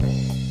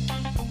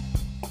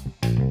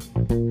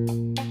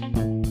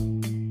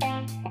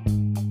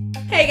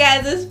Hey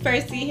guys, it's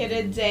Percy here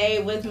today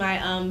with my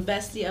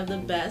bestie of the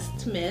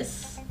best,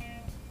 Miss.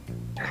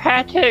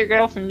 Crackhead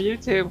girl from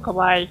YouTube,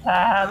 Kawaii.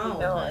 How you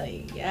doing?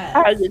 Honey, yes.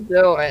 How you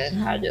doing?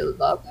 How you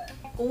love it?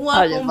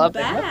 Welcome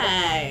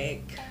back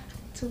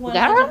to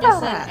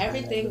 100%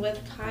 Everything with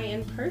Kai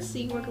and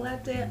Percy. We're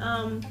glad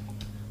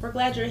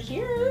you're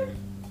here.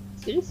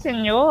 Si,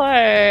 senor.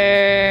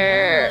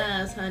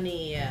 Yes,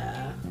 honey.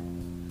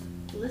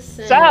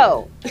 Listen.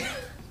 So.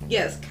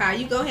 Yes, Kai,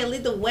 you go ahead and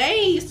lead the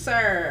way,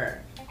 sir.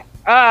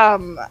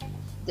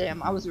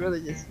 Damn, I was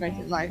really just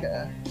making like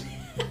a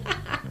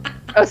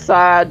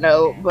side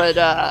note, but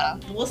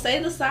we'll say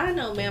the side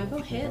note, ma'am. Go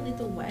ahead, lead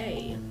the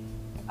way.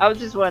 I was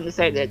just wanting to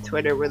say that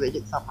Twitter really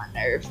gets on my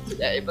nerves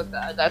today, but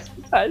that's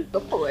besides the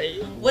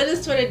point. What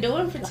is Twitter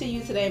doing to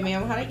you today,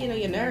 ma'am? How to get on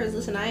your nerves?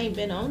 Listen, I ain't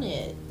been on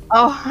it.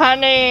 Oh,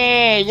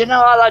 honey, you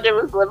know all I did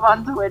was live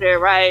on Twitter,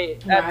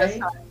 right? Right.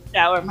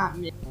 Shower my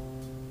meal.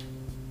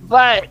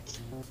 But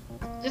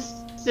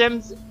just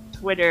Sims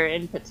Twitter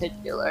in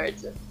particular,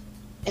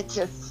 it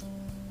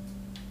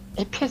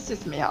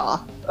pisses me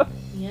off.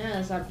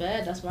 Yes, I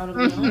bet. That's why I don't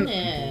be on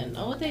it.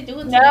 Oh, what they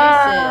doing today,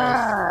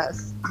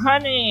 yes,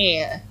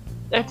 honey.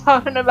 They're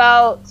talking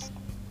about,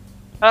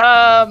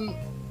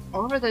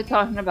 what were they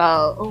talking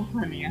about? Oh,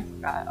 honey, I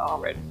forgot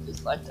already.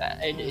 Just like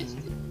that.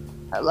 ADHD.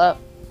 Hello?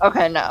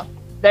 Okay, no.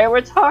 They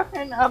were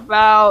talking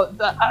about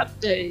the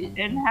update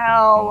and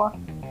how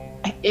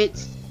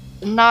it's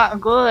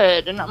not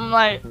good. And I'm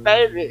like,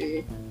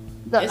 baby,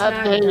 it's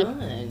update. Not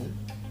done.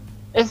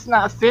 It's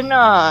not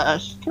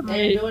finished.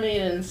 They're doing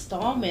it in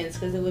installments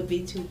because it would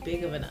be too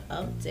big of an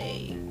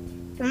update.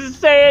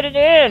 Say it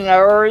again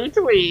or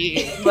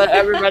retweet. But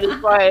everybody's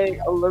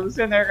like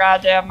losing their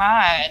goddamn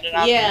mind. And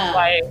I'm just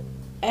like.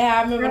 Yeah,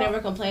 I remember they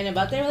were complaining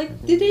about. They were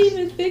like, "Did they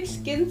even fix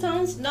skin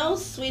tones?" No,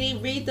 sweetie.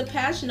 Read the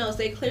patch notes.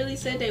 They clearly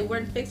said they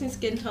weren't fixing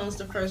skin tones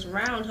the first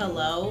round.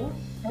 Hello.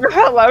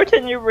 Hello.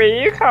 Can you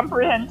read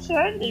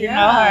comprehension? You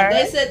know her.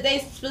 They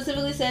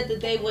specifically said that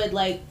they would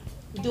like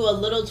do a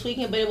little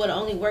tweaking, but it would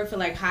only work for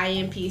like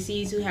high-end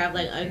PCs who have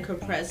like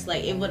uncompressed.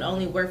 Like it would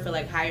only work for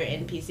like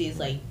higher-end PCs.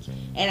 Like,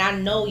 and I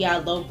know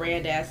y'all low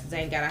brand asses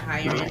ain't got a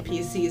higher-end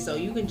PC, so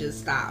you can just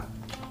stop.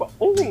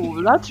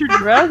 Ooh, not you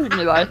dragging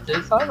me like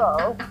this.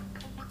 Hello.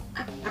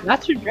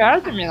 Not you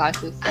dragging me like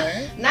this,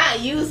 sir.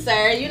 Not you,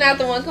 sir. You're not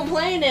the one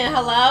complaining.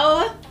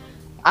 Hello?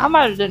 I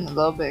might have done a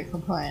little bit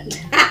complaining.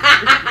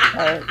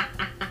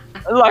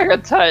 Like a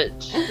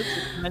touch.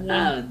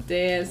 Oh,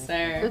 dear,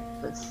 sir.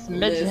 Just a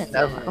smidgen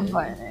of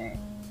complaining.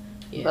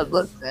 Yes. But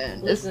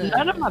listen, it's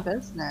none of my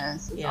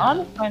business. It's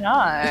honestly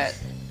not.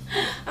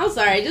 I'm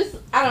sorry.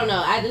 I don't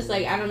know. I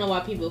don't know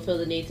why people feel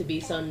the need to be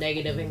so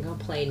negative and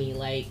complaining.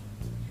 Like,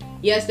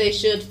 yes, they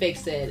should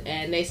fix it,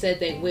 and they said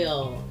they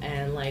will,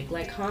 and like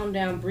calm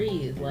down,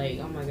 breathe. Like,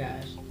 oh my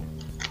gosh.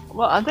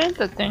 Well, I think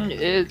the thing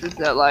is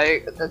that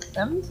like the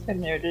Sims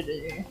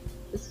community,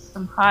 this is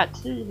some hot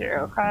tea here,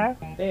 okay?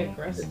 Very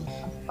aggressive.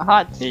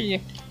 Hot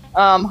tea,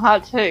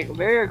 hot take,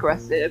 very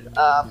aggressive,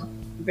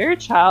 very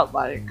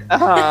childlike.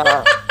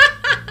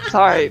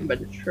 Sorry,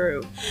 but it's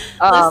true.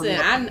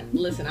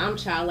 Listen, I'm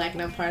childlike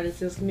and I'm part of the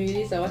Sims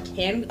community, so I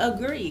can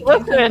agree.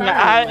 Listen,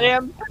 I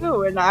am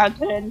too, and I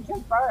can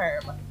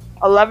confirm.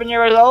 11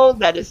 years old,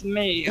 that is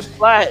me.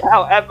 But,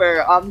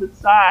 however, on the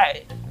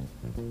side,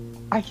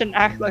 I can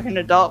act like an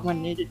adult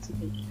when needed to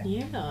be.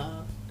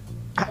 Yeah.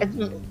 I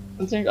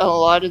think a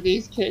lot of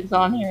these kids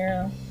on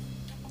here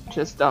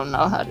just don't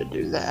know how to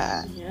do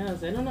that. Yeah,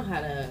 they don't know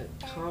how to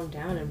calm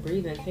down and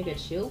breathe and take a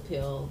chill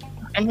pill.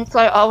 And it's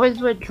like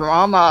always with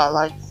drama,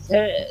 like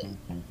sis.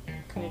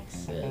 Like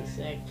sis,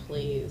 like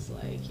please,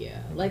 like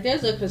yeah. Like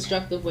there's a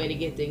constructive way to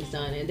get things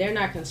done, and they're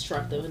not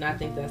constructive, and I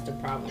think that's the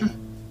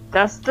problem.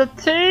 That's the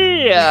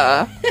tea!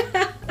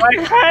 Like,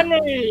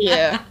 honey!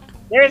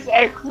 There's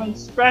a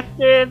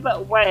constructive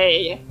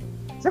way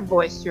to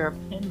voice your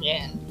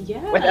opinion.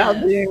 Yeah.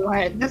 Without being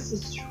like, this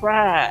is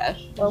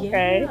trash,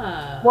 okay?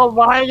 Yeah. Well,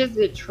 why is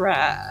it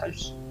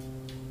trash?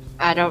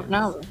 I don't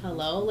know.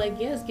 Hello? Like,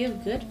 yes,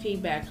 give good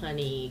feedback,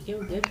 honey.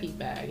 Give good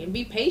feedback. And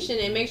be patient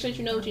and make sure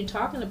you know what you're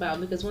talking about,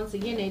 because once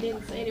again, they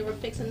didn't say they were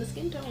fixing the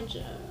skin tone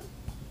job.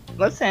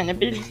 Listen, it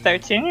be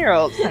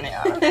 13-year-olds, honey.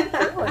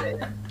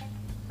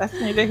 That's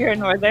neither here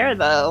nor there,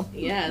 though.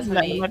 Yes,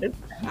 honey.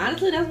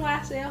 Honestly, that's why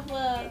I stay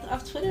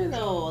off Twitter,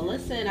 though.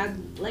 Listen, I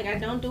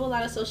don't do a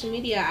lot of social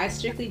media. I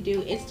strictly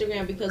do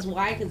Instagram because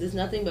why? Because it's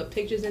nothing but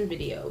pictures and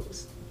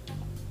videos.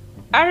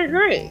 I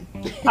agree.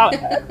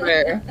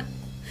 However,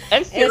 Instagram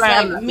it's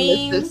like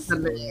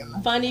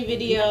memes, funny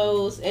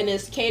videos, and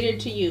it's catered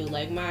to you.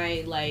 Like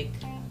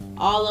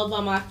all of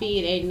on my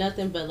feed ain't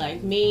nothing but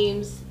like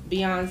memes,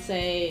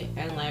 Beyonce,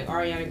 and like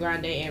Ariana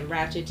Grande and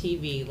Ratchet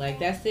TV. Like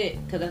that's it,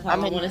 because that's all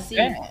I want to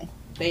see.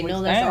 They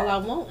know that's all I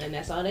want, and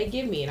that's all they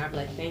give me, and I'm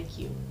like, thank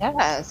you.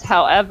 Yes.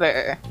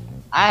 However,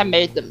 I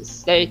made the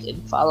mistake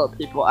and followed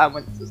people I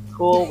went to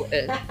school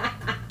with.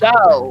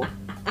 So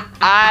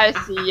I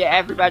see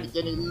everybody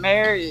getting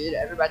married,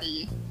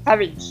 everybody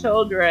having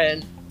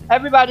children,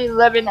 everybody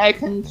living a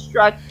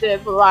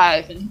constructive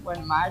life, and what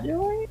am I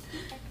doing?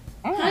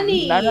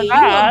 Honey, none of you a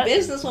that.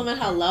 businesswoman,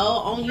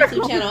 hello. Own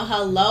YouTube channel,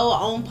 hello.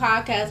 Own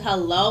podcast,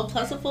 hello.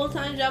 Plus a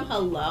full-time job,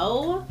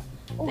 hello.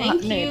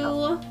 Thank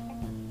you.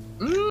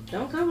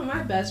 Don't come with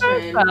my best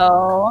friend.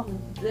 Hello.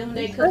 Them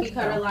they cookie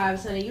cutter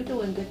lives, honey. You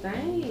doing good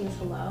things,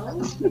 hello. Hello.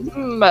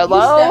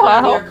 You step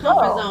out of your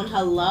comfort so. zone,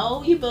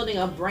 hello. You building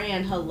a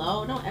brand,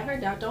 hello. Don't ever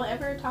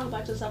talk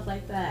about yourself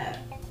like that.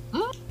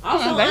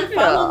 Also,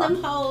 unfollow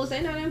them hoes.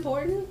 They not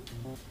important.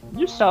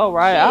 You're so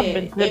right. I've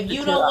been. If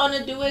you don't want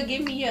to do it,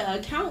 give me your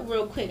account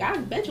real quick. I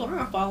bet you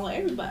I'm following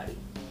everybody.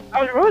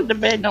 I was really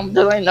debating on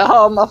doing the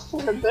whole my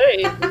fucking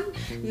thing.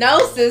 No,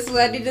 sis,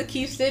 I need to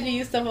keep sending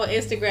you stuff on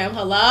Instagram.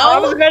 Hello? I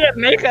was gonna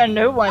make a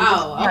new one.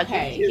 Oh,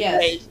 okay.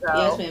 Yes. Page, so.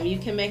 Yes, ma'am. You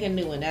can make a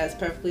new one. That's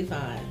perfectly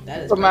fine.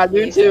 That is for my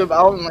YouTube acceptable.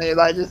 only.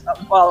 Like, just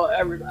unfollow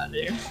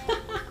everybody.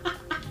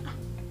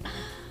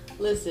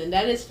 Listen,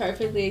 that is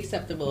perfectly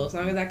acceptable as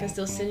long as I can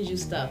still send you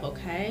stuff,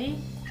 okay?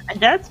 And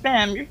that's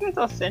spam. You can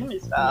still send me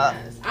stuff.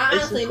 Yes. I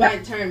honestly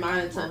might turn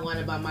mine into one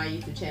about my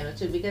YouTube channel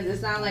too, because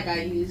it's not like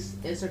I use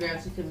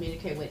Instagram to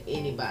communicate with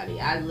anybody.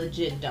 I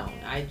legit don't.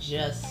 I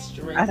just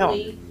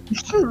strictly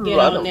get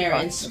on there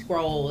and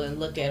scroll and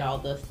look at all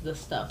the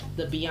stuff,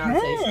 the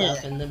Beyonce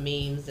stuff and the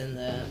memes and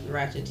the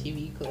Ratchet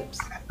TV clips.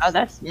 Oh,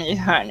 that's me,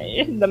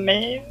 honey. The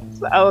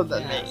memes. Oh, the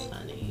memes.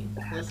 Honey.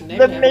 Listen, they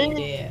The have memes.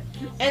 me dead.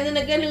 And then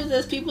the good news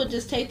is people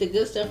just take the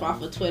good stuff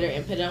off of Twitter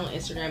and put it on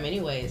Instagram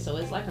anyway, so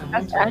it's like I'm on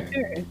That's Twitter.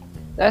 accurate.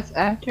 That's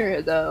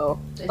accurate, though.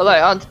 But,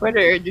 like, on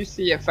Twitter, you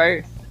see it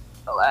first.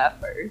 The laugh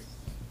first.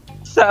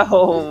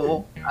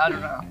 So, I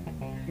don't know.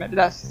 Maybe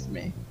that's just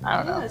me. I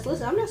don't know. Yes,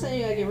 listen, I'm not saying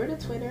you gotta get rid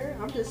of Twitter.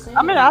 I'm just saying.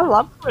 I mean, I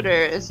love Twitter.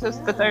 It's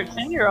just the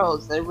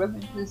 13-year-olds. They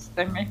really just,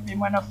 they make me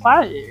want to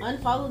fight.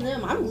 Unfollow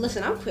them. I'm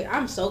quick.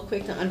 I'm so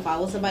quick to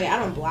unfollow somebody. I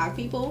don't block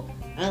people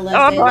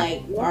unless they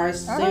like are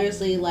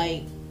seriously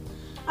like.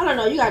 I don't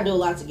know. You gotta do a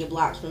lot to get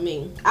blocked from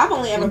me. I've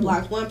only ever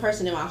blocked one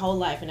person in my whole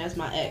life, and that's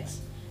my ex.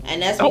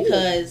 And that's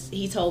because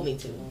he told me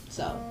to.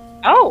 So.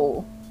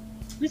 Oh.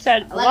 You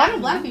said like I don't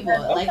block people.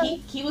 Like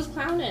he was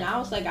clowning. I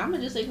was like, I'm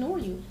gonna just ignore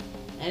you.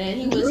 And then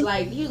he was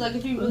like,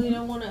 if you really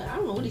don't wanna, I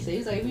don't know what he said.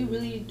 He's like, if you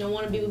really don't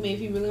wanna be with me,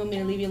 if you really want me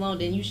to leave you alone,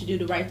 then you should do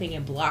the right thing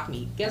and block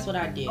me. Guess what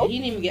I did? I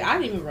didn't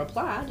even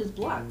reply. I just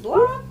blocked.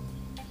 Block.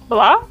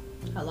 Block.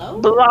 Hello.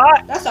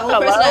 Block. That's the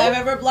only person I've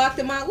ever blocked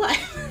in my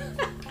life.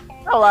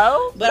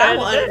 Hello. But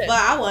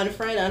I want a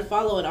friend to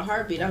unfollow in a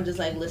heartbeat. I'm just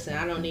like, listen,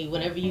 I don't need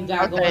whatever you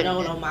got going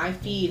on my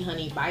feed,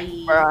 honey. Bye.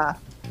 Bruh.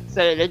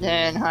 Say it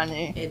again,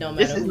 honey. It don't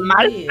matter. This is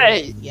my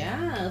face.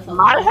 Yes.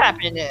 My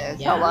happiness.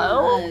 Yes.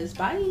 Hello.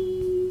 Bye.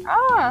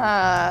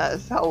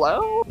 Yes.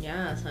 Hello.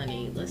 Yes,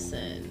 honey.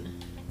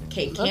 Listen.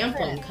 Kate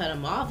Campbell cut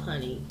him off,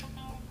 honey.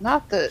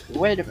 Not the.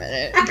 Wait a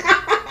minute.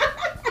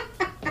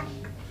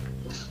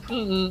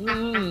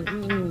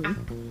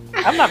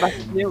 I'm not about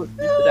to deal with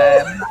you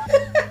today.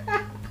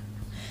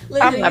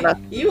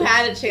 Listen, you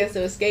had a chance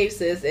to escape,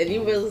 sis, and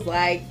you was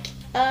like,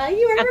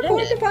 you ever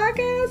record the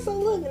podcast? So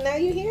look, now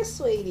you're here,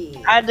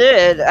 sweetie. I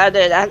did.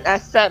 I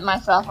set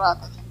myself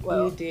up.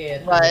 Well, you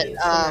did, but honey.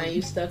 So now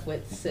you stuck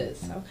with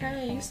sis.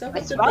 Okay, you stuck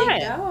with the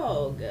big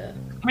dog.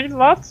 We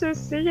love to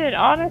see it,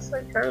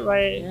 honestly,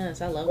 Curly. Yes,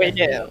 I love it. We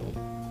do.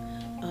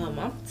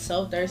 I'm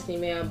so thirsty,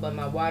 man, but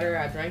my water,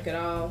 I drank it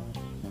all.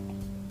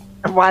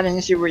 Why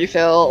didn't you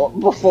refill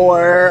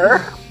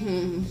before?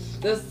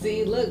 Let's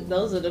see, look,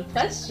 those are the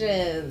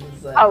questions.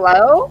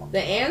 Hello?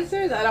 The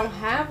answers? I don't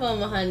have them,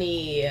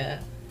 honey.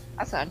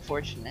 That's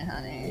unfortunate,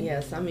 honey.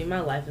 Yes, I mean, my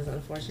life is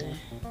unfortunate.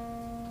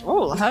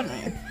 Oh,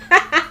 honey.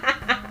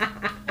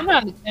 I'm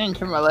not saying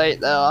to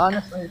relate, though.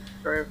 Honestly,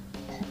 true.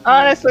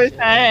 Honestly,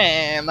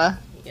 same.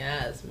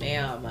 Yes,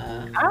 ma'am.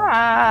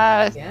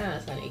 Yes.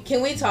 Yes, honey.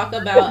 Can we talk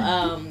about,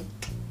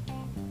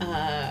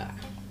 I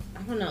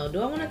don't know. Do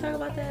I want to talk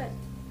about that?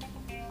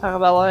 Talk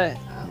about what?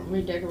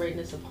 Redecorating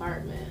this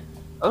apartment.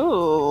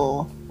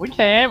 Oh, we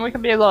can. We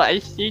can be a little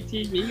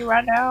HGTV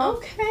right now.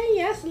 Okay,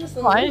 yes,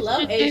 listen, we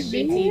love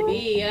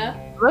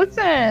HGTV. Listen.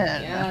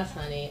 Yes,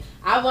 honey.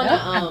 I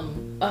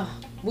wanna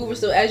we were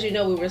as you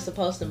know, we were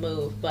supposed to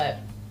move, but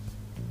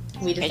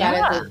we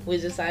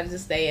decided to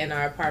stay in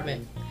our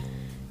apartment.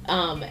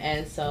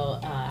 And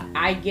so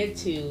I get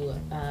to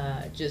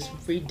just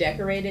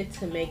redecorate it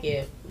to make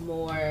it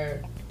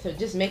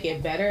make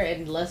it better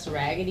and less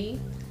raggedy.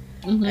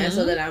 Mm-hmm. And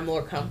so that I'm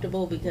more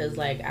comfortable because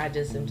like I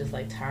just am just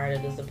like tired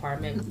of this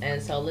apartment.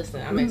 And so listen,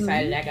 I'm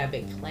excited. I got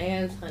big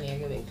plans, honey. I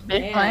got big plans.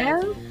 Big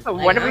plans? So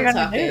like, what are we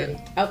gonna do?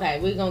 Okay,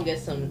 we're gonna get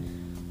some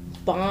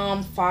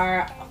bomb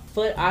fire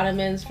foot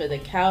ottomans for the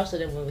couch so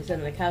that when we sit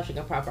on the couch we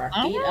can prop our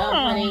feet up,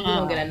 honey. We're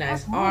gonna get a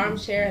nice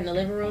armchair in the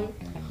living room.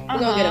 We're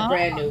gonna get a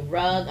brand new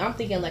rug. I'm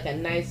thinking like a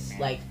nice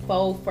like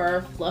faux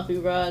fur fluffy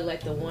rug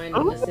like the one in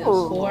the Sims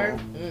 4.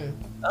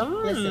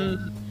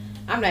 Listen.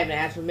 I'm not even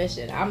asking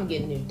permission. I'm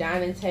getting new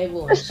dining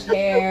table and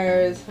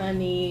chairs,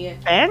 honey.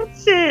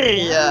 Fancy.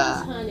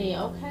 Yes, honey.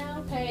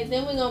 Okay.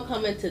 Then we're gonna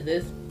come into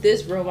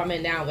this room I'm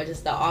in now, which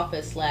is the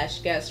office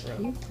 / guest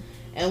room.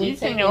 And we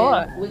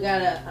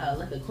got a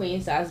like a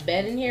queen size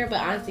bed in here, but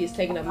honestly it's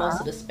taking up most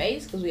of the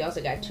space because we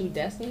also got 2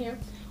 desks in here.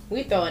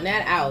 We throwing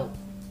that out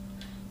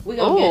We're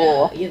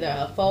gonna get either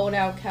a fold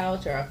out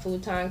couch or a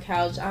futon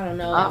couch. I don't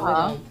know. And we're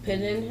gonna put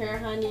it in here,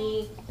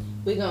 honey.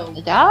 We're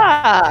gonna get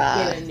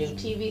a new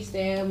TV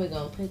stand. We're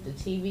gonna put the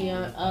TV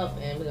up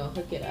and we're gonna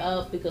hook it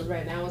up because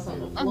right now it's on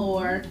the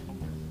floor.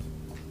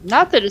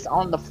 Not that it's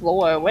on the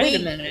floor. Wait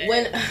a minute.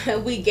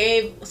 When we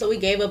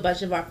gave a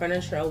bunch of our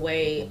furniture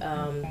away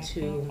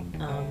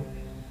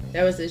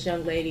there was this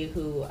young lady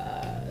who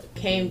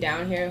came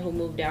down here, who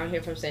moved down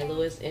here from St.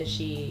 Louis, and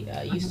she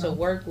used to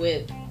work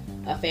with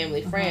a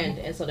family friend,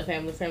 and so the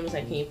family friend was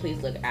like, "Can you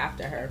please look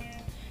after her?"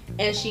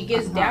 And she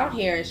gets down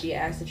here and she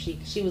asked if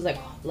she was like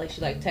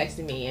she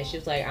texted me and she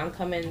was like, I'm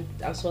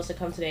supposed to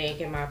come today and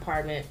get my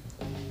apartment,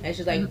 and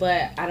she's like,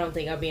 but I don't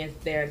think I'll be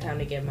there in time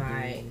to get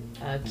my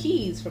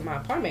keys for my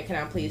apartment. Can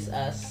I please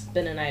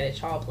spend a night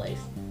at y'all place?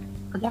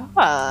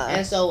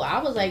 And so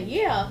I was like,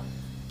 yeah.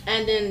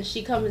 And then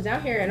she comes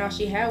down here and all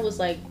she had was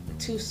like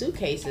 2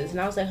 suitcases, and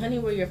I was like, honey,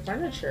 where your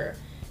furniture?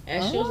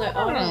 And she was like,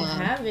 oh, I don't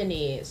have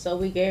any. So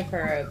we gave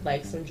her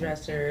like some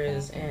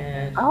dressers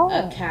and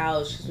a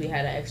couch, because we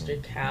had an extra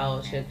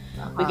couch, and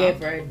we gave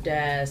her a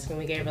desk, and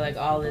we gave her like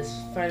all this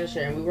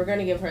furniture, and we were going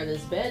to give her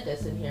this bed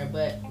that's in here,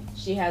 but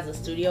she has a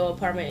studio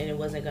apartment and it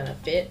wasn't going to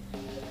fit.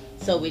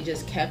 So we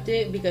just kept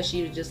it because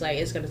she was just like,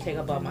 it's going to take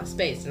up all my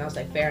space. And I was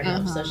like, fair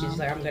enough. So she's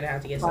like, I'm going to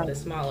have to get something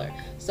smaller.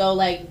 So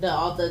like the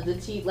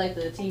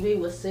TV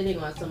was sitting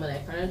on some of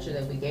that furniture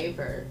that we gave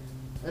her.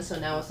 And so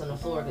now it's on the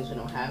floor because we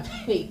don't have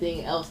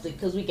anything else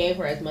because we gave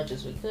her as much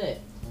as we could.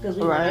 Because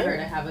we wanted her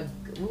to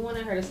we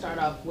wanted her to start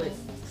off with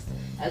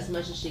as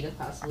much as she could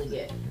possibly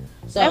get.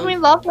 So, and we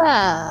love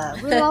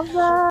that. We love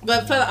that.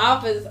 But for the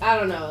office, I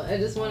don't know. I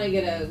just want to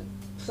get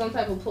some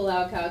type of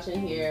pull-out couch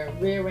in here,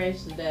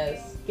 rearrange the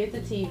desk, get the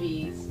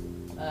TVs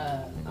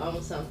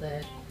on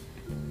something,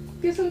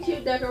 get some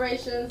cute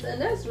decorations,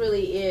 and that's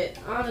really it.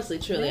 Honestly,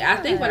 truly. Yeah. I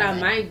think what I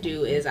might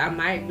do is I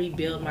might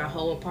rebuild my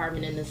whole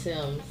apartment in The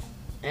Sims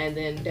and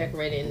then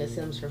decorate it in The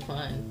Sims for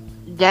fun.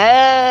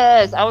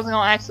 Yes, I was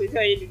gonna actually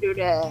tell you to do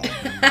that.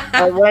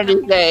 Like one of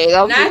these days.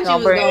 I was Not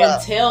you was gonna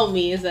tell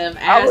me instead of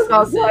asking. I was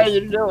gonna tell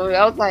you to do it.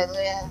 I was like,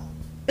 yeah.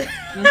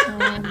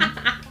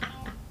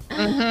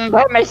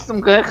 That makes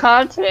some good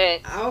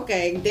content.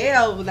 Okay,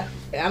 damn.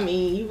 I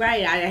mean, you're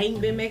right. I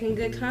ain't been making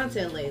good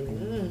content lately.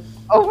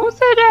 Oh, who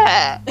said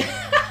that?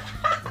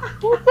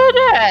 Who said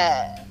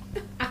that?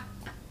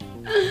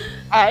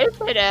 I didn't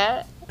say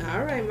that.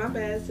 All right, my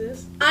bad,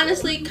 sis.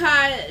 Honestly,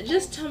 Kai,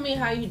 just tell me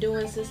how you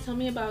doing, sis. Tell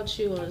me about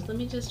you. Let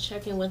me just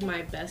check in with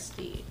my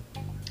bestie.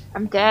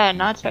 I'm dead.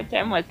 Not checked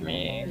in with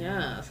me.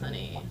 Yes,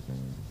 honey.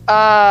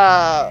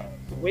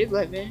 We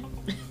living.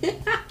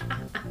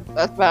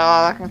 That's about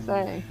all I can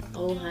say.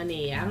 Oh,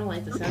 honey, I don't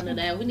like the sound of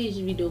that. We need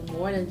you to be doing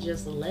more than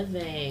just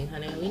living,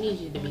 honey. We need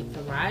you to be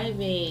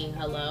thriving.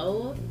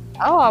 Hello?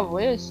 Oh, I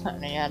wish,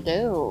 honey. I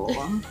do.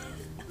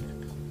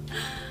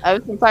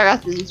 Ever since I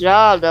got this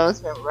job, though, it's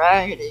been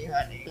raggedy,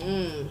 honey.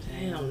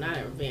 Damn, not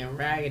ever being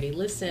raggedy.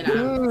 Listen,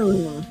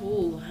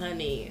 ooh,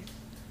 honey.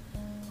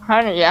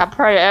 Honey, I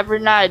pray every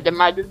night that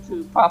my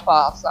YouTube pop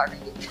off so I can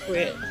just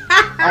quit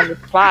on the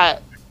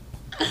spot.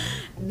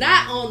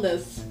 Not on the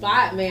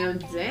spot, ma'am.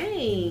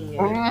 Dang.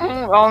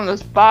 On the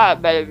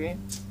spot, baby.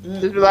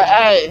 Just be like,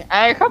 hey,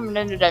 I ain't coming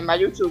in today. My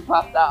YouTube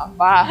popped off.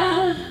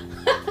 Bye.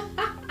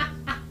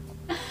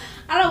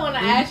 I don't want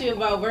to ask you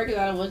about work because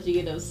I don't want you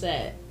to get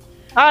upset.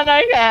 Oh, no,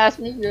 you can ask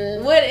me.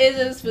 Good. What is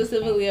it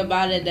specifically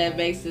about it that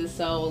makes it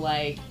so,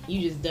 like, you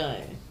just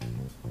done?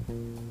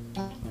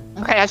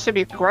 Okay, I should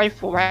be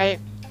grateful, right?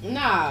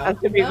 Nah, I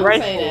should be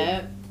grateful. Say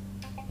that.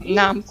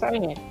 No, I'm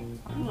saying it.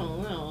 I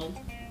don't know.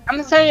 I'm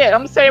gonna say it.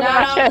 I'm saying what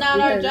I said. Not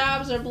our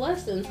jobs are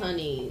blessings,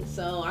 honey.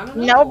 So, I don't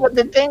know. No, but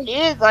the thing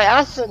is, like,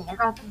 I shouldn't have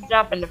got this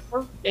job in the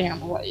first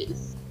damn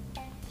place.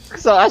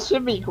 So, I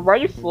should be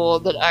grateful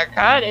that I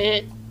got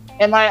it.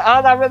 And, like,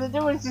 all I really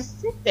do is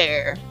just sit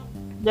there.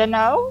 You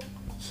know?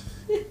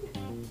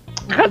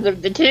 Because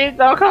if the kids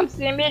don't come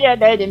see me that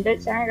day, then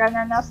bitch, I ain't got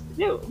nothing else to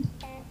do.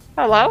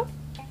 Hello?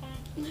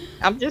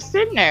 I'm just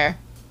sitting there.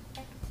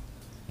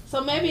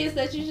 So maybe it's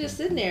that you're just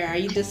sitting there. Are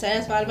you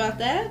dissatisfied about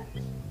that?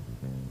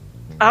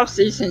 I'll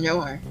see,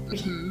 senor.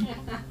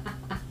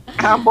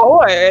 I'm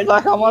bored.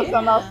 Like, I want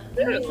something else to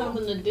do. Give me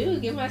something to do.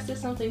 Give my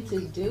sis something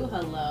to do.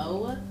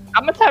 Hello?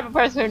 I'm the type of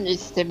person who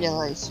needs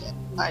stimulation.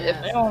 Like,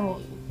 if they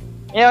don't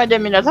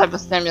give me that type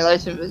of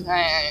stimulation, but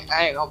I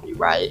ain't gonna be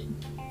right.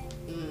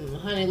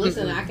 Honey,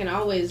 listen, I can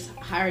always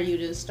hire you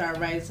to start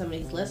writing some of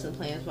these lesson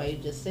plans while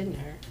you're just sitting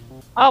there.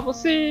 Oh, we'll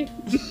see.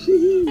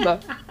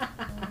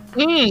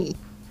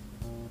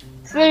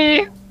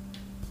 See?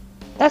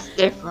 That's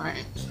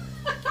different.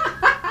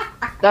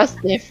 That's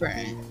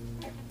different.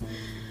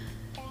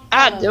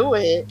 I do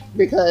it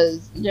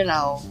because, you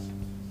know,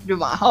 you're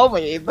my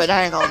homie, but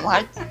I ain't gonna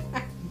like to.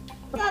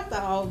 Not the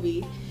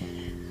homie.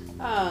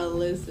 Oh,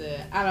 listen,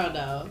 I don't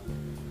know.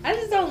 I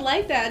just don't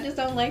like that. I just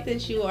don't like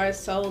that you are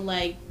so,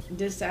 like,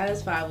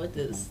 dissatisfied with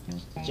this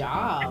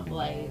job.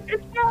 Like,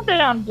 it's not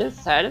that I'm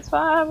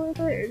dissatisfied with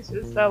it. It's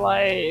just that,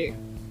 like,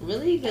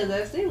 really, because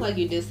that seems like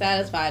you're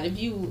dissatisfied. If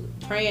you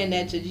praying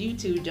that your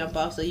YouTube jump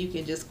off so you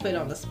can just quit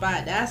on the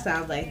spot. That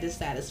sounds like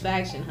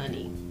dissatisfaction,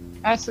 honey.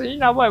 Actually, you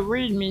know what?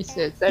 Read me,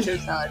 sis. That do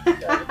sound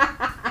like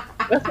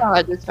that sound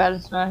like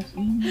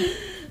dissatisfaction.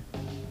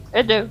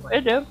 It do. I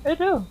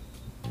don't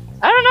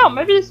know.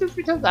 Maybe it's just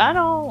because I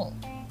don't.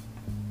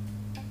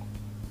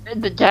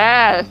 The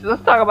gas.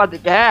 Let's talk about the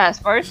gas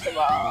first of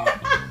all.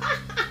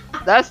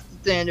 That's the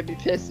thing to be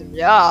pissing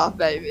me off,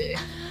 baby.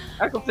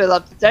 I can fill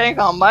up the tank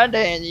on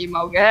Monday and need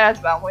more gas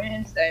by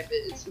Wednesday,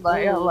 bitch.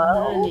 Like,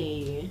 hello?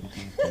 Honey.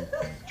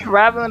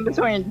 Traveling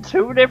between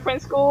 2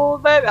 different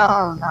schools, baby?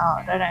 Oh,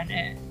 no, that ain't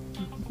it.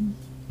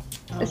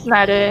 It's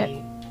not it.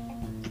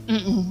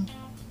 I'm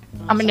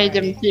gonna need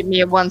them to keep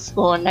me at one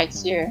school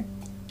next year.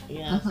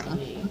 Yeah,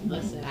 honey.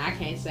 Listen, I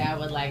can't say I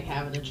would like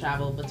having to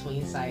travel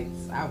between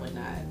sites. I would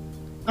not.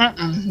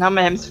 No,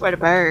 ma'am, it's for the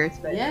birds,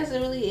 baby. Yes, it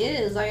really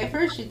is. Like, at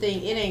first you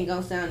think it ain't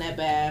gonna sound that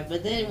bad,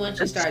 but then once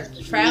you start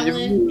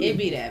traveling, it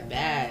be that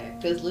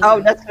bad. Cause listen,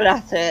 Oh, that's what I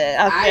said.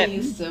 I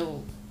used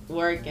to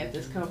work at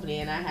this company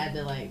and I had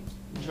to like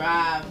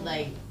drive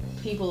like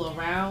people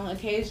around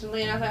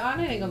occasionally, and I was like, oh,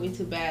 that ain't gonna be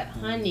too bad,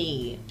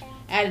 honey.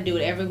 I had to do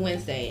it every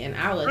Wednesday, and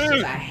I was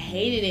just, I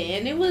hated it,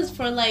 and it was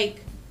for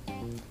like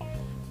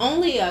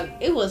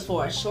it was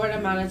for a short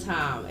amount of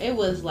time. It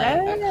was like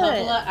a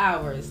couple of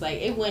hours.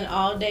 Like, it went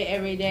all day,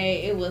 every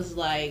day. It was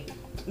like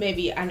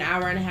maybe an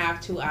hour and a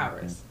half, 2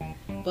 hours.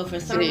 But for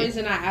some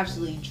reason, I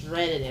absolutely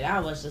dreaded it. I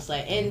was just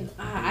like, and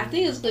I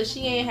think it's because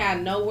she ain't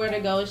had nowhere to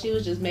go. She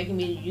was just making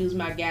me use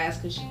my gas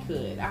because she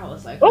could. I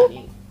was like,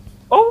 honey.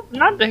 Oh,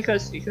 not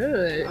because she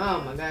could.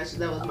 Oh my gosh,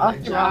 that was my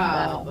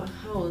job.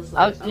 I was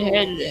like,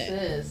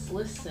 sis,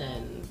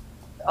 listen.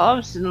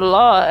 Oh,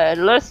 Lord,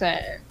 listen.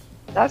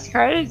 That's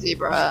crazy,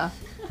 bruh.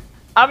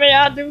 I mean,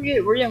 I do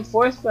get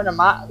reimbursed for the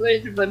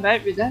mileage, but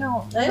maybe they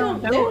don't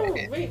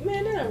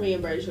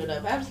reimburse you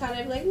enough. Every time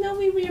they be like, no,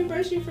 we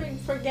reimburse you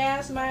for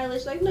gas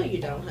mileage. Like, no, you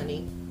don't,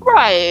 honey.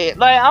 Right.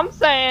 Like, I'm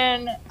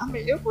saying, I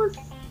mean,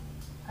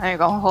 I ain't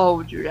gonna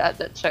hold you.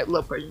 That check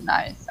looked pretty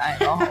nice. I ain't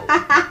gonna hold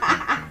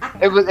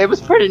you. It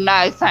was pretty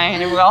nice. I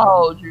ain't even gonna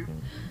hold you.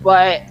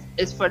 But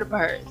it's for the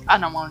birds. I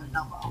don't want it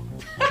no more.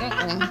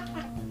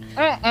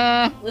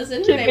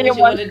 Listen, it ain't what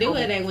you want to do.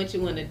 It ain't what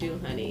you want to do,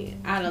 honey.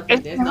 I don't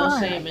think there's no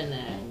shame in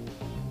that.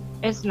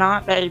 It's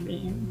not,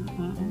 baby.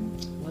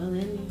 Well, then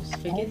you just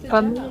forget the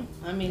job.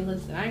 I mean,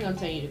 listen, I ain't gonna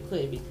tell you to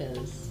quit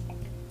because.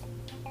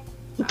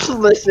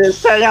 Listen,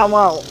 say I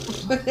won't.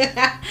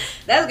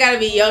 That's gotta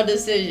be your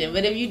decision.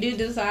 But if you do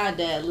decide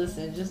that,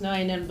 listen, just know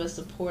ain't nothing but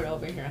support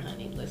over here,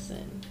 honey.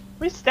 Listen.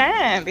 We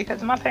stand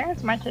because my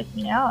parents might take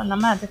me out and I'm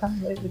gonna have to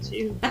come live with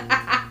you.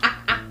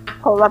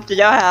 Pull up to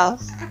your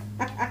house.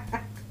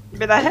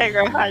 Be like, hey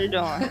girl, how you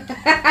doing?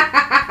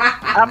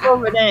 I'm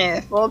moving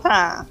in full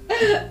time.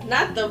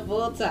 Not the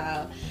full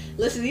time.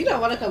 Listen, you don't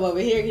want to come over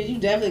here because you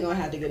definitely gonna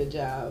have to get a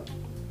job.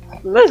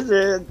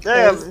 Listen,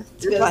 damn.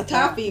 Because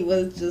Toppy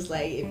was just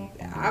like,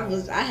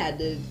 I had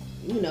to,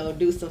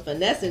 do some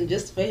finessing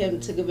just for him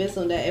to convince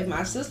him that if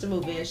my sister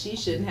moved in, she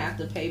shouldn't have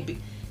to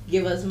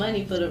give us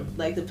money for the,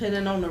 like,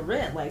 depending on the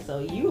rent. Like, so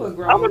you a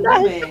grown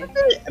woman,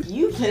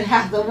 you could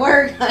have to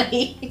work,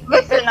 honey.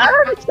 Listen, I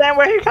understand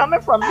where he's coming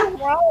from. You're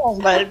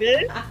wrong,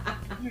 baby.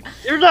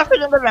 You're not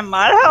gonna live in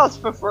my house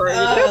for free.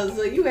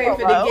 So you ain't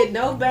finna get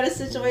no better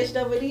situation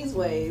over these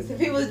ways. If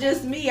it was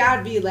just me,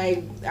 I'd be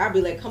like,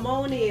 come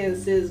on in,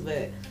 sis.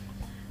 But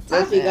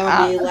Toppy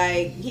gonna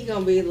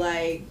be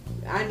like,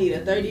 I need a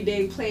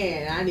 30-day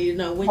plan. I need to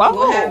know when you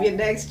gonna have your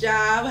next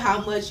job,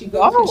 how much you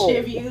gonna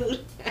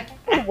contribute.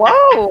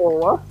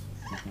 Whoa.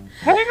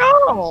 Hang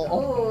on.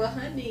 Oh,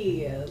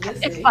 honey.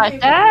 Listen, it's like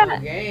that. No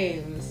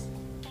games.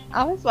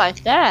 I was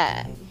like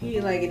that.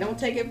 He like, don't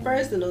take it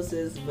personal,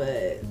 sis,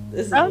 but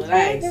this is what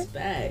I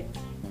expect.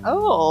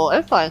 Oh,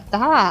 it's like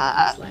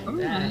that. It's like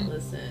that.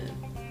 Listen.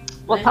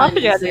 Well,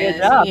 Toppy got a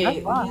job.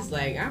 He's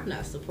like, I'm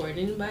not supporting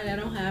anybody. I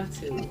don't have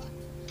to.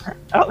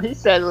 Oh, he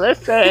said,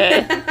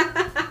 listen.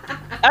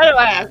 I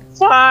don't have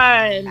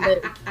time.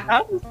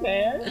 I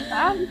understand.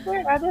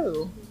 I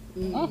do.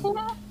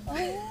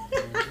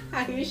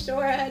 Are you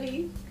sure,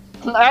 honey?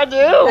 I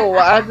do.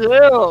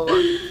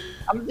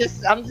 I'm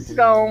just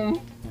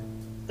gonna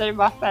stay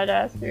my fat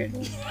ass here.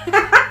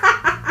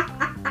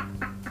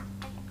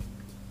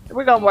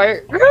 We're gonna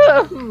work.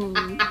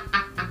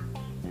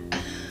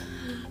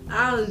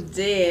 I'm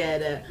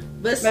dead.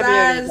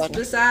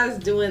 Besides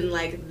doing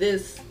like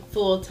this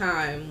full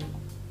time,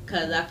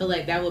 because I feel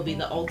like that would be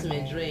the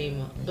ultimate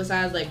dream.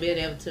 Besides like being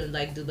able to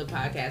like do the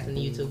podcast and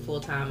YouTube full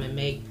time and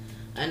make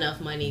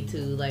enough money to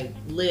like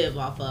live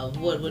off of,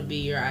 what would be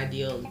your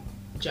ideal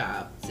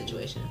job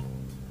situation?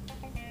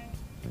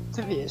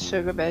 To be a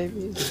sugar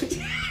baby.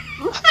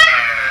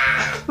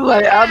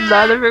 Like, I'm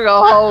not even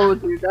gonna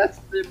hold you. That's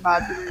been my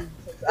dream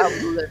since I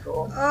was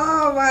little.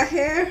 Oh, my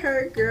hair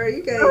hurt, girl.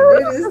 You can't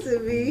do this to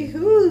me.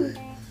 Whew.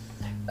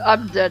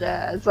 I'm dead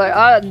ass. Like,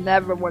 I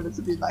never wanted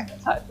to be like a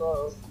type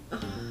of,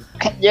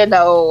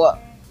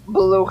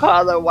 blue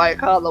collar, white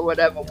collar,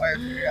 whatever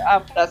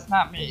worker. That's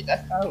not me.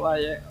 That's not who I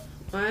am.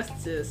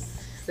 That's just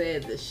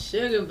said the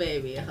sugar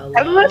baby. Hello.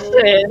 And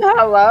listen,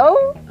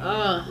 hello.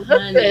 Oh,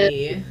 Listen.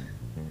 honey.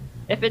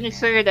 If any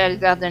sugar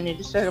daddies out there need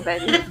a sugar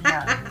baby, hit me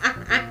up.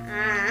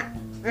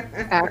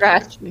 I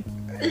got you.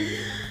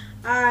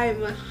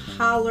 I'm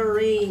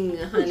hollering,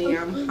 honey.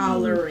 I'm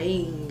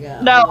hollering.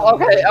 No,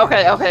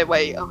 okay,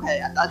 wait,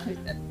 okay. I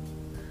think that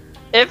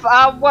if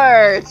I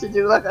were to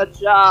do like a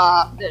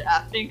job that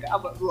I think I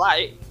would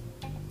like,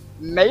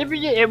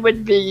 maybe it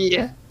would be.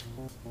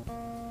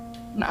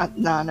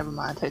 No, never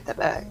mind. Take that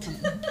back.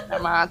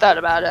 Never mind. I thought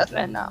about it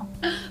and no.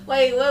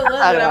 Wait, what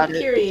was it? I'm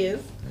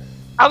curious.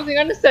 I was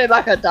gonna say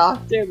like a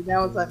doctor, but then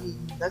I was like,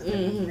 that's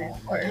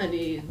not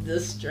honey, the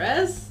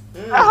stress.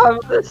 The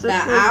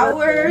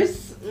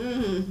hours.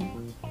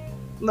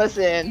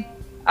 Listen,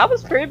 I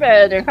was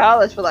pre-med in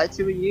college for like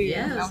 2 years.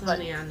 Yes,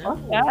 honey, I know.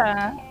 Oh,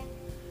 yeah.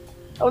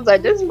 I was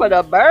like, this is for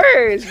the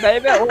birds,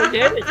 baby.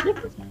 Organic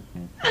chemistry.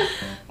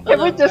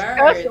 Can we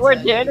discuss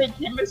organic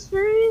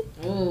chemistry?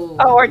 Ooh,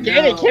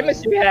 organic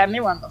chemistry had me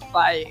want to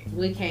fight.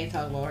 We can't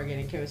talk about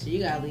organic chemistry.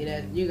 You gotta leave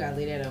that. You gotta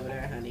leave that over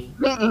there, honey.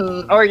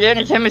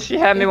 Organic chemistry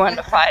had me want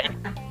to fight.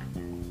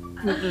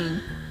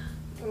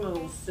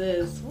 Oh,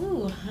 sis.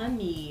 Ooh,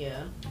 honey.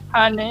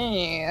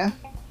 Honey.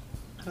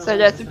 So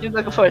that's if you're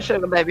looking for a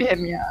sugar baby, hit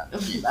me up.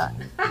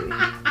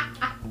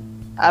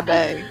 I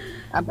beg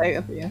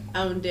it for you.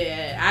 I'm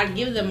dead. I'd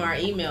give them our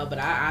email, but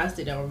I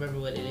honestly don't remember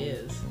what it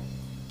is.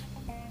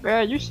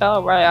 Girl, you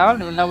so right. I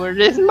don't even know what it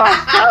is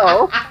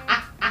myself.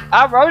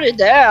 I wrote it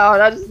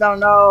down. I just don't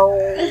know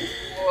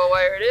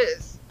where it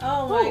is.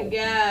 Oh my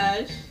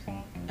gosh.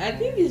 I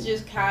think it's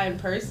just Kai and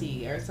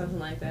Percy or something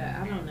like that.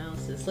 I don't know,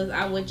 sis.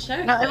 I would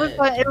check. No, it was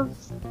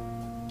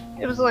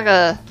like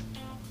a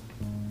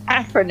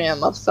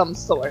acronym of some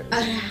sort.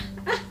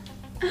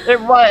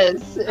 It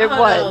was.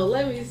 No,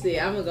 let me see.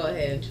 I'm gonna go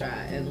ahead and try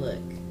and look.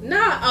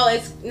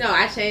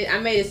 I changed. I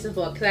made it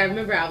simple because I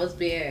remember I was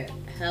being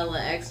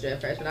hella extra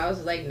at first, but I was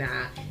just like,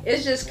 nah.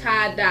 It's just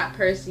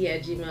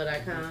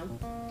kai.percy@gmail.com.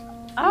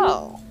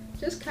 Oh.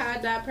 Just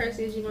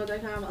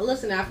kai.percy@gmail.com.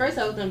 Listen, at first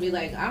I was gonna be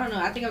like, I don't know.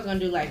 I think I was gonna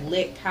do like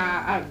lit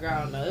kai. I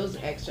don't know. It was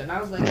extra, and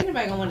I was like,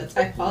 anybody gonna want to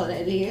type all of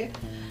that in?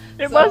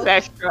 It was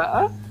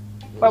extra.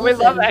 But we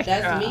love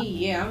extra. That's me.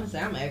 Yeah,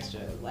 I'm extra.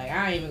 Like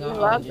I ain't even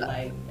gonna hold you.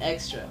 Like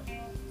extra.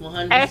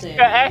 100%.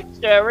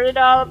 Extra. Read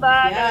all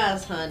about it.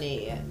 Yes,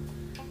 honey.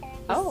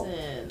 Oh.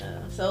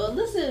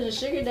 Listen,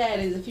 sugar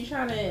daddies, if you're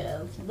trying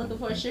to looking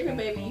for a sugar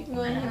baby, you can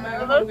go ahead and hit my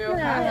homegirl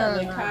Kai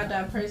up at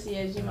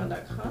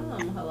kai.percy@gmail.com.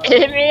 Hello.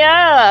 Hit me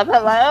up.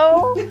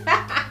 Hello.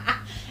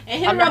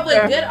 And hit her up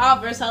with good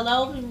offers.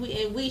 Hello.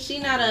 She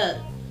not a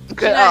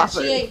good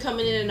offer. She ain't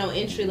coming in at no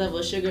entry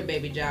level sugar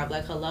baby job.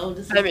 Like hello,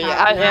 this is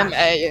I am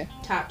a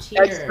top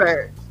tier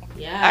expert.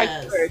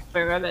 Yes. Expert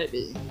for my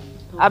baby.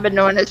 I've been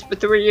doing this for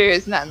 3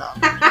 years now.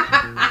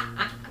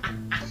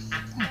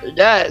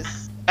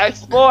 Yes.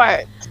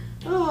 Export.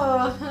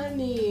 Oh,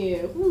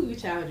 honey. Ooh, you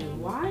child, you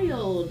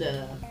wild.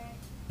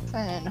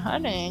 Saying,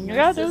 honey, you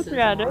gotta do what you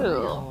gotta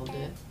do.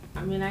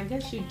 I mean, I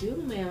guess you do,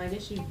 man. I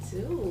guess you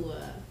do.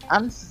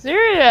 I'm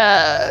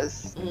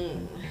serious.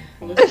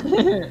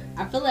 Listen,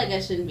 I feel like I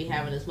shouldn't be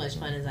having as much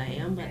fun as I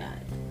am, but I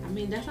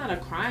mean, that's not a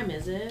crime,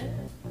 is it?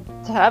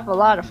 To have a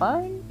lot of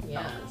fun?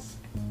 Yes.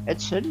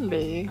 It shouldn't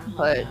be,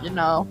 but you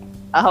know,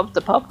 I hope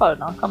the popo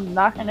don't come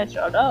knocking at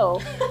your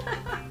door.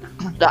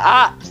 The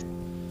ops.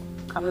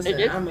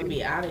 Listen, I'm gonna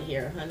be out of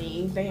here,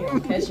 honey. They ain't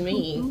gonna catch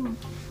me.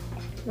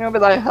 You're gonna be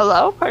like,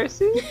 hello,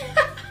 Percy?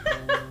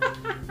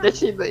 Did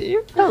she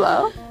leave?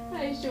 Hello?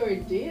 I sure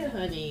did,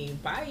 honey.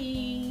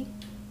 Bye.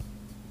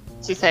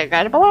 She said,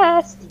 got a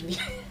blast.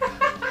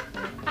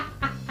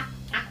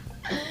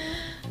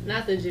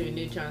 Not the Jimmy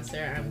Neutron,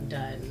 sir. I'm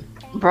done.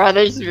 Bro,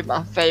 that used to be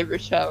my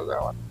favorite show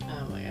growing up.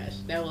 Oh my gosh,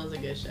 that was a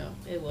good show.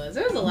 It was.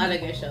 There was a lot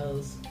of good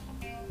shows.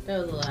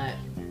 There was a lot.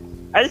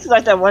 I just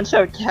like that one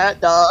show,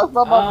 Cat Dog.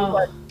 My mom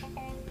was like,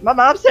 my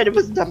mom said it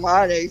was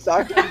demonic, so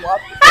I couldn't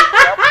watch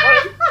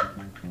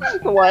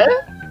it. What?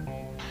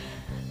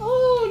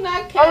 Oh,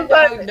 not Cat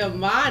Dog,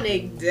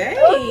 demonic.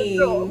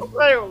 Dang.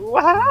 Like,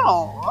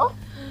 wow.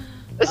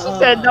 She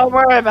said, don't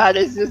worry about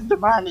it. It's just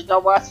demonic.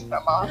 Don't watch it,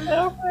 my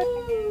mom.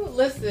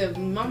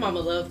 Listen, my mama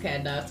loves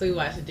Cat Dog, so we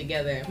watched it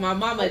together. My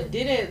mama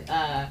didn't.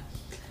 I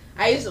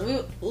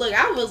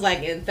was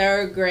like in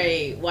 3rd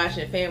grade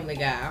watching Family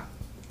Guy.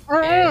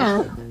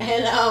 And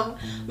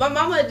my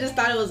mama just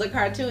thought it was a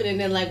cartoon, and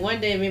then like one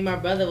day me and my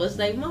brother was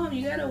like, Mom,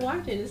 you gotta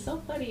watch it, it's so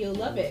funny, you'll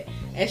love it.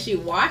 And she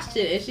watched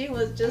it and she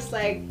was just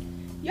like,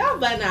 y'all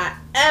better not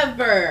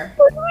ever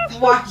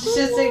watch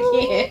this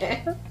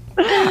again.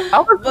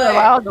 I wasn't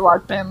allowed to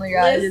watch Family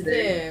Guy.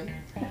 Listen,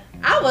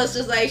 I was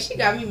just like, she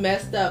got me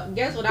messed up.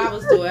 Guess what I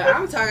was doing?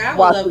 I was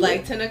up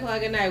like 10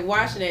 o'clock at night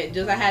watching it.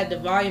 Just I had the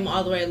volume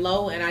all the way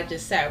low and I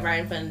just sat right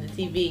in front of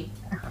the TV.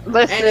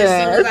 Listen. And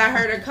as soon as I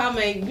heard her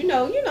coming, you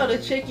know the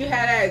trick, you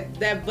had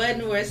that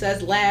button where it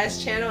says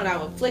last channel, and I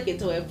would flick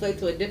to a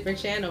different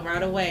channel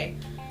right away.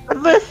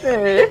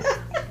 Listen,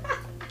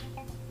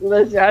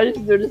 I used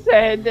to do the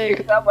same thing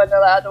because I wasn't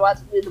allowed to watch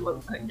video.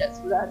 That's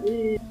what I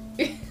did.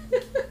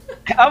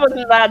 I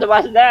wasn't allowed to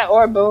watch that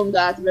or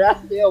Boondocks, but I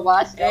still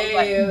watched it.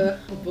 Hey,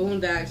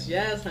 Boondocks,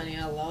 yes, honey,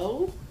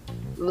 hello.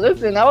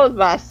 Listen, that was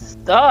my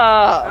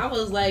stuff. I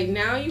was like,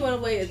 now you want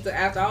to wait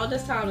after all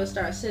this time to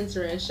start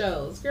censoring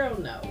shows? Girl,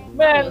 no.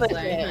 Man, I was listen.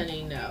 like,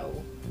 honey,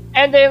 no.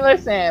 And then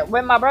listen,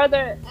 when my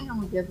brother, I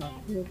don't give a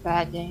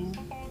goddamn.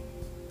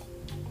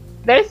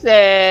 They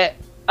said,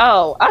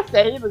 oh, I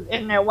said he was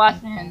in there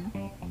watching,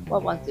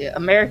 what was it,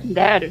 American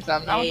Dad or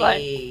something. I was like,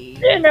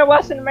 he's in there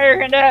watching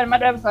American Dad, and my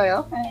dad was like,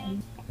 okay.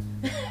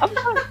 I'm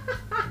like,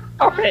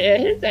 okay, at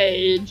his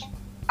age,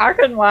 I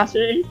couldn't watch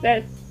it. He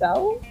said,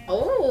 so?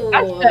 Oh.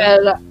 I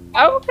said,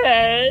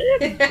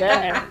 okay.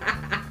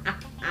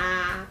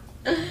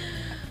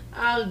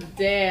 Oh,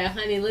 damn,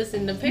 honey,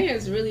 listen, the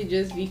parents really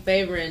just be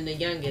favoring the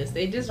youngest.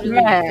 They just really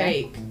be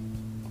fake.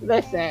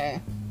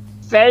 Listen,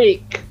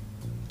 fake.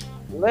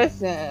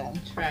 Listen.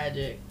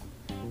 Tragic.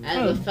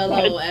 As a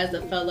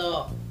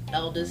fellow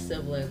eldest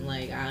sibling,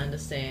 like, I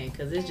understand,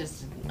 because it's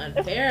just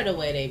unfair the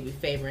way they be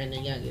favoring the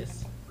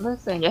youngest.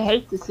 Listen, you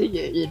hate to see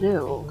it, you do.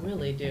 You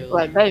really do.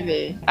 Like,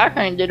 baby, I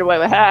couldn't get away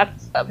with half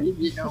the stuff you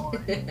be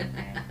doing.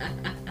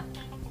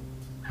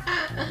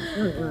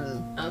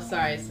 I'm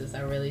sorry, sis.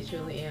 I really,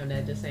 truly am.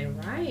 That just ain't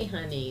right,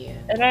 honey.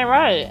 It ain't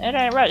right. It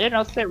ain't right. It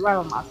don't sit right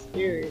with my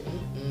spirit.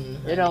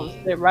 It don't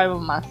sit right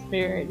with my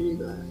spirit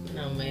either.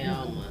 No,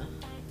 ma'am.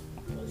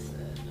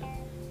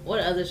 What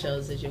other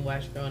shows did you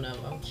watch growing up?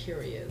 I'm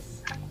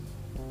curious.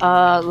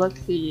 Let's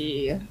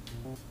see.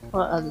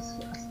 What other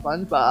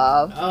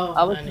SpongeBob? Oh,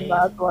 I wasn't honey.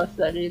 allowed to watch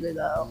that either,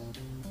 though.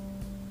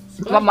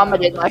 SpongeBob My mama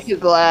didn't like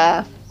his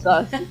laugh,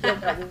 so she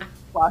said I wouldn't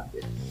watch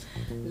it.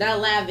 That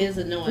laugh is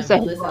annoying,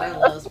 but listen, I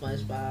love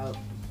SpongeBob.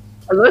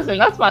 Listen,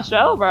 that's my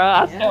show, bro.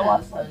 I still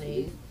watch Yes,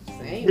 honey.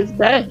 Same. this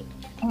day.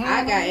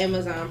 I got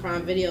Amazon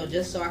Prime Video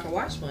just so I can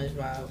watch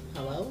SpongeBob.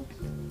 Hello?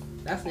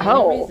 That's the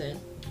Oh. only reason.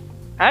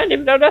 I didn't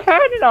even know they had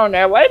it on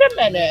there. Wait a They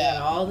got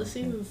minute. all the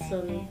seasons,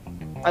 son.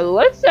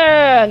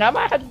 Listen, I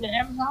might have to get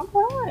Amazon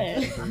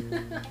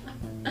Prime.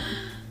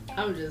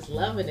 I'm just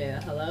loving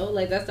it. Hello?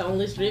 Like, that's the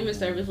only streaming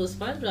service with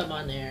SpongeBob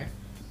on there.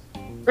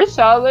 It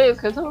surely is,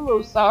 because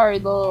Hulu's sorry,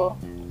 little.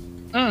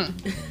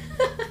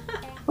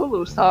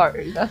 Hulu's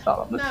sorry. That's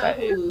all I'm Not gonna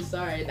say. Hulu,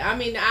 sorry. I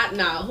mean,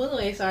 Hulu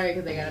ain't sorry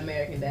because they got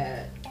American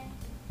Dad.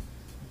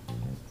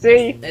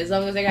 See, As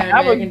long as they got I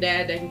would- American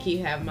Dad, they can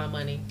keep having my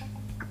money.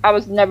 I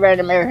was never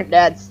an American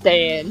Dad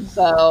stan,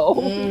 so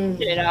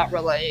cannot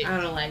relate. I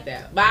don't like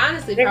that. But I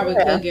honestly Yeah. probably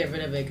could get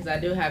rid of it because I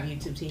do have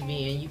YouTube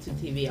TV, and YouTube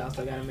TV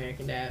also got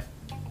American Dad.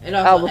 It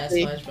also has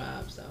see.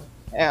 SpongeBob, so.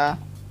 Yeah.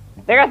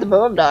 They got the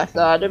Boondocks,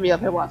 so I did be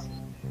up here watching.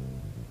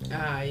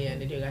 Ah, yeah,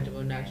 they do got the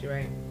Boondocks, you're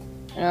right.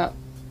 Yeah.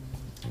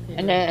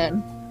 And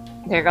then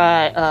they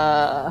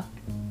got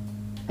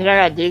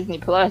Disney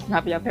Plus, and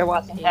I'll be up here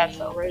watching That's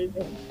So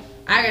Raven.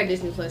 I got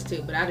Disney Plus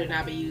too, but I do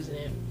not be using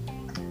it.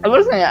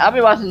 Listen, I'll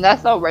be watching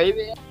That's So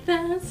Raven.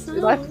 That's so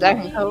You like Zack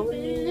and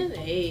Raven.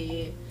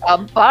 Hey. A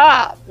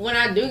bop. When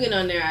I do get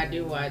on there, I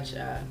do watch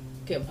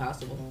Kim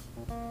Possible.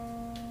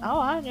 Oh,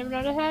 I didn't even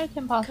know they had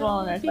Kim Possible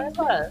on there. Say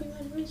what?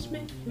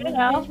 You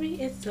know.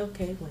 It's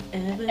okay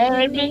whenever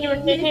And you you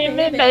need need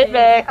me, me,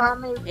 baby. Call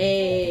me.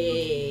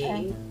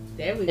 Hey.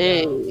 There we go.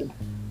 Hey,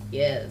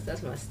 Yes,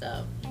 that's my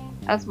stuff.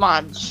 that's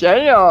my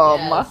jam.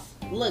 Yes.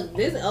 Look,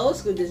 this old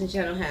school Disney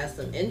Channel has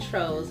some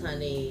intros,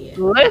 honey.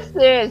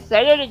 Listen,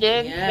 say it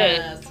again.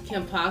 Yes,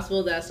 Kim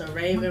Possible, That's a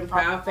Raven,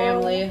 Proud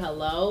Family,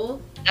 hello.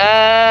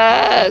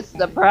 Yes,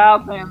 the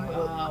Proud Family.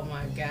 Oh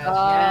my gosh,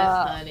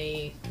 yes,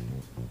 honey.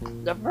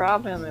 The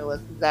Proud Family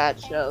was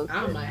that show.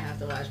 I might have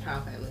to watch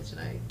Proud Family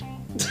tonight.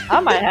 I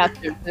might have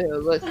to too.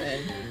 Listen,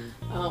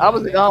 Oh I my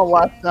was gosh. gonna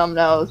watch some of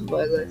those,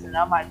 but listen,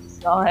 I might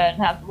just go ahead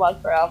and have to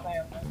watch Proud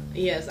Family.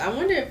 Yes, I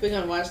wonder if we're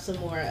gonna watch some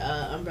more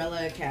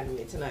Umbrella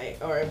Academy tonight,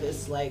 or if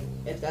it's like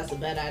if that's a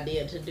bad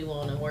idea to do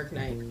on a work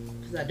night,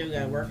 because I do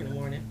gotta work in the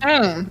morning.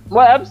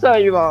 What episode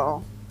you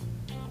on?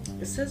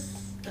 It says,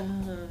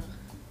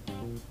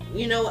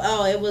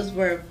 it was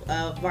where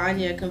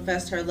Vanya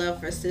confessed her love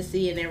for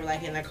Sissy, and they were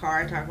like in the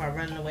car talking about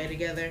running away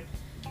together,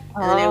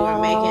 and they were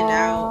making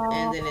out,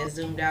 and then it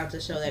zoomed out to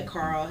show that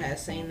Carl had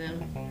seen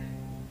them.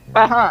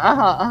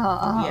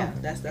 Yeah,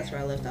 that's where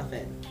I left off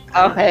at.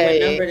 I don't know Okay.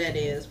 what number that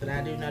is, but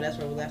I do know that's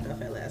where we left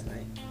off at last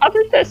night. I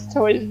think that's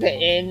towards the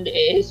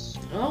end-ish.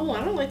 Oh,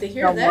 I don't like to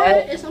hear Know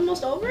that. what? It's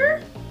almost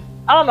over?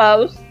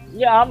 Almost.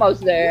 Yeah,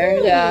 almost there.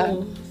 Ooh,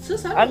 Yeah.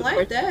 Sis, I don't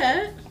like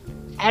that.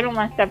 I don't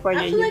like that for you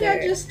I feel like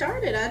either. I just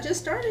started. I just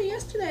started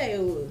yesterday.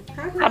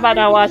 How about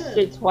I watched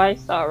it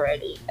twice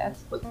already?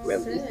 That's what's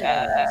really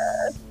sad.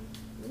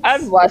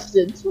 I've watched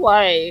it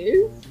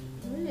twice.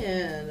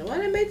 Man, why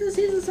they make the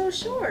season so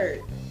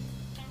short?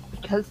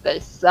 Because they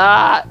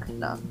suck.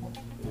 No.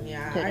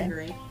 Yeah, I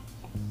agree.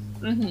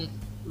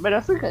 But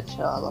that's a good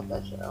show. I love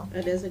that show.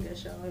 It is a good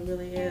show. It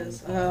really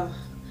is.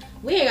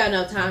 We ain't got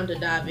enough time to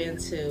dive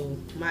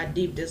into my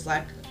deep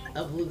dislike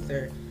of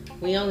Luther.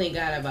 We only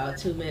got about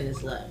 2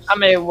 minutes left. I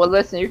mean, well,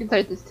 listen, you can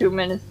take this 2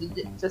 minutes to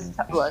just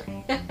tell us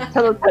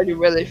how you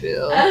really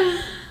feel.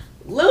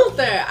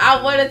 Luther,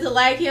 I wanted to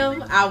like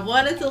him. I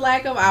want to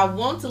like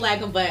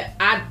him, but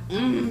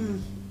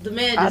The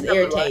man just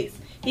irritates.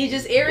 He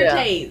just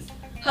irritates.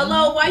 Yeah.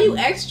 Hello, why you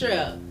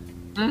extra?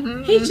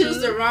 He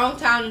chooses the wrong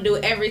time to do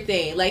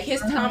everything. Like,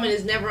 his timing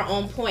is never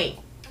on point.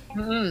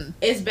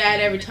 It's bad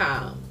every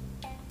time.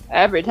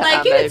 Every time,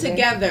 like, get it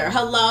together.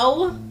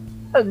 Hello?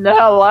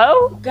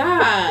 Hello?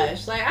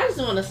 Gosh. Like, I just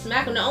want to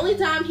smack him. The only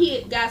time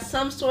he got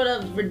some sort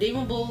of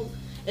redeemable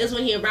is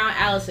when he around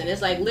Allison.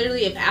 It's like,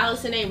 literally, if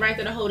Allison ain't right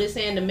there to hold his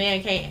hand, the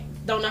man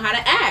don't know how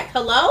to act.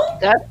 Hello?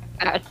 That's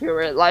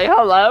accurate. Like,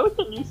 hello?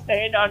 Can you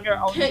stand on your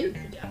own two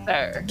feet,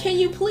 sir? Can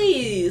you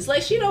please?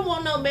 Like, she don't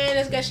want no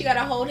man she got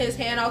to hold his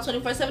hand all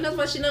 24/7. That's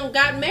why she done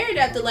got married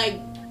after, like,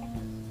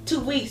 2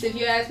 weeks, if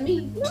you ask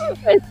me.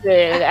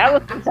 Listen,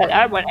 Allison said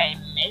I want a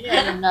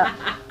man.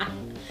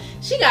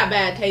 She got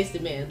bad taste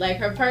in men. Like,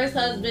 her first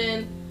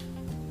husband,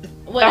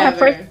 whatever.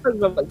 Her first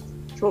husband was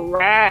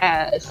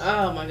trash.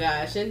 Oh my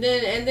gosh. And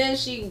then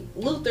she,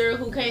 Luther,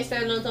 who can't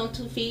stand on his own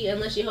 2 feet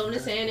unless she holding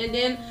his hand. And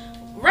then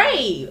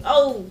Ray.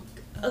 Oh,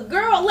 a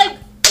girl, like.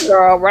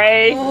 Girl,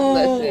 Ray.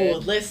 Ooh,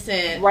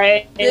 listen.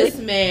 Ray. This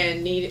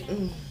man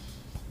needed.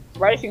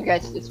 Ray can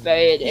catch the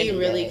spade. He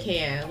really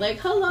can. Like,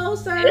 hello,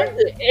 sir.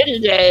 Any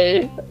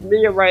day,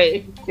 me and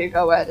Ray can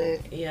go at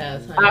it.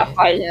 Yes, honey. I'll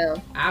fight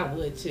him. I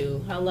would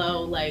too.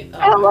 Hello, like, oh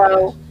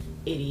hello. My gosh.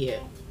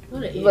 Idiot.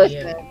 What an idiot.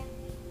 Listen,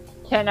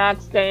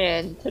 cannot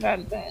stand.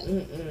 Cannot.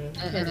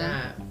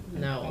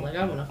 No, like,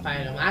 I want to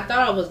fight him. I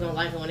thought I was going to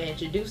like him when they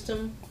introduced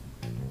him.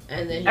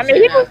 And then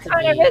he was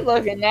kind of good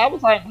looking. I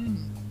was like,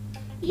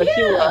 But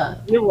yeah.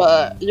 you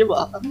were.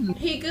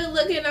 He good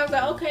looking. I was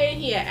like, okay.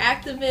 And he an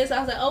activist. I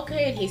was like,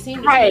 okay. And he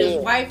seemed to treat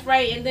his wife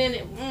right. And then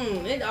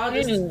it all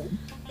just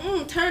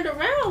turned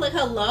around. Like,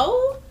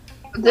 hello?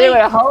 They were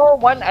a whole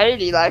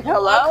 180. Like,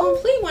 hello? A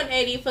complete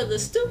 180 for the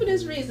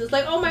stupidest reasons.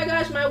 Like, oh my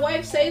gosh, my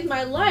wife saved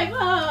my life.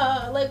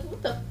 Like,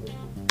 what the?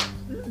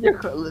 You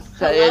could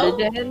say it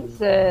again,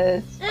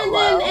 sis.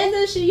 And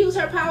then she used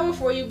her power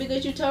for you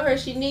because you told her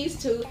she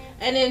needs to,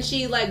 and then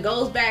she like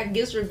goes back,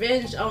 gets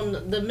revenge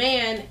on the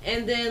man,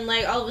 and then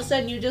like all of a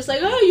sudden you just like,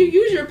 oh, you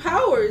use your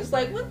powers.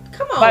 Like, what?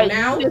 Come on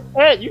now. You just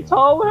said you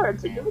told her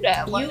to do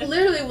that. You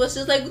literally was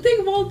just like, think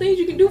of all the things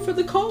you can do for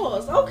the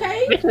cause.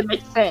 Okay. Make it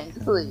make sense,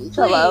 please.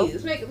 Hello.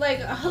 Make like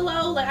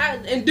hello, like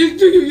and do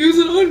you use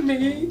it on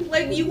me?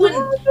 Like you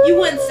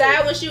wouldn't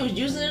sad when she was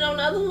using it on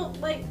the other one?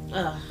 Like,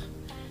 ugh.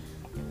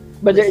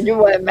 But you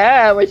weren't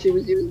mad when she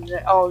was using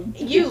it on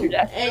you,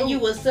 and you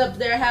was up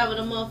there having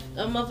a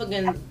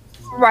motherfucking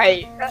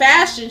right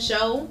fashion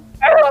show.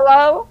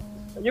 Hello,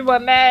 you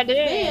weren't mad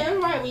then. Yeah,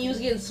 right. When you was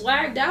getting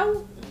swagged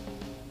out.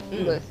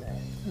 Listen,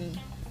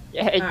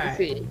 you hate to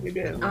see it. You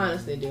do.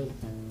 Honestly, do.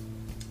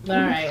 But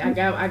all right,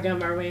 I got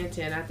my rant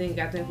in. I think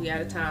we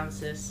out of time,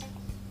 sis.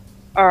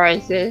 All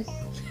right, sis.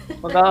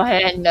 We'll go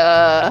ahead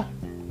and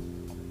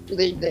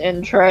leave the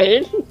end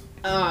trade.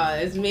 Oh,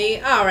 it's me.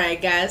 All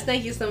right, guys.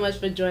 Thank you so much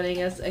for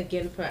joining us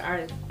again for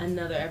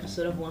another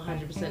episode of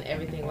 100%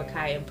 Everything with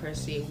Kai and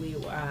Percy. We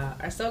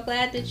are so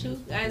glad that you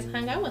guys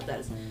hung out with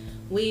us.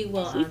 We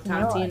will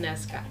talk to you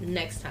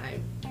next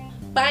time.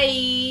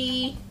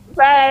 Bye.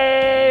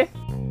 Bye.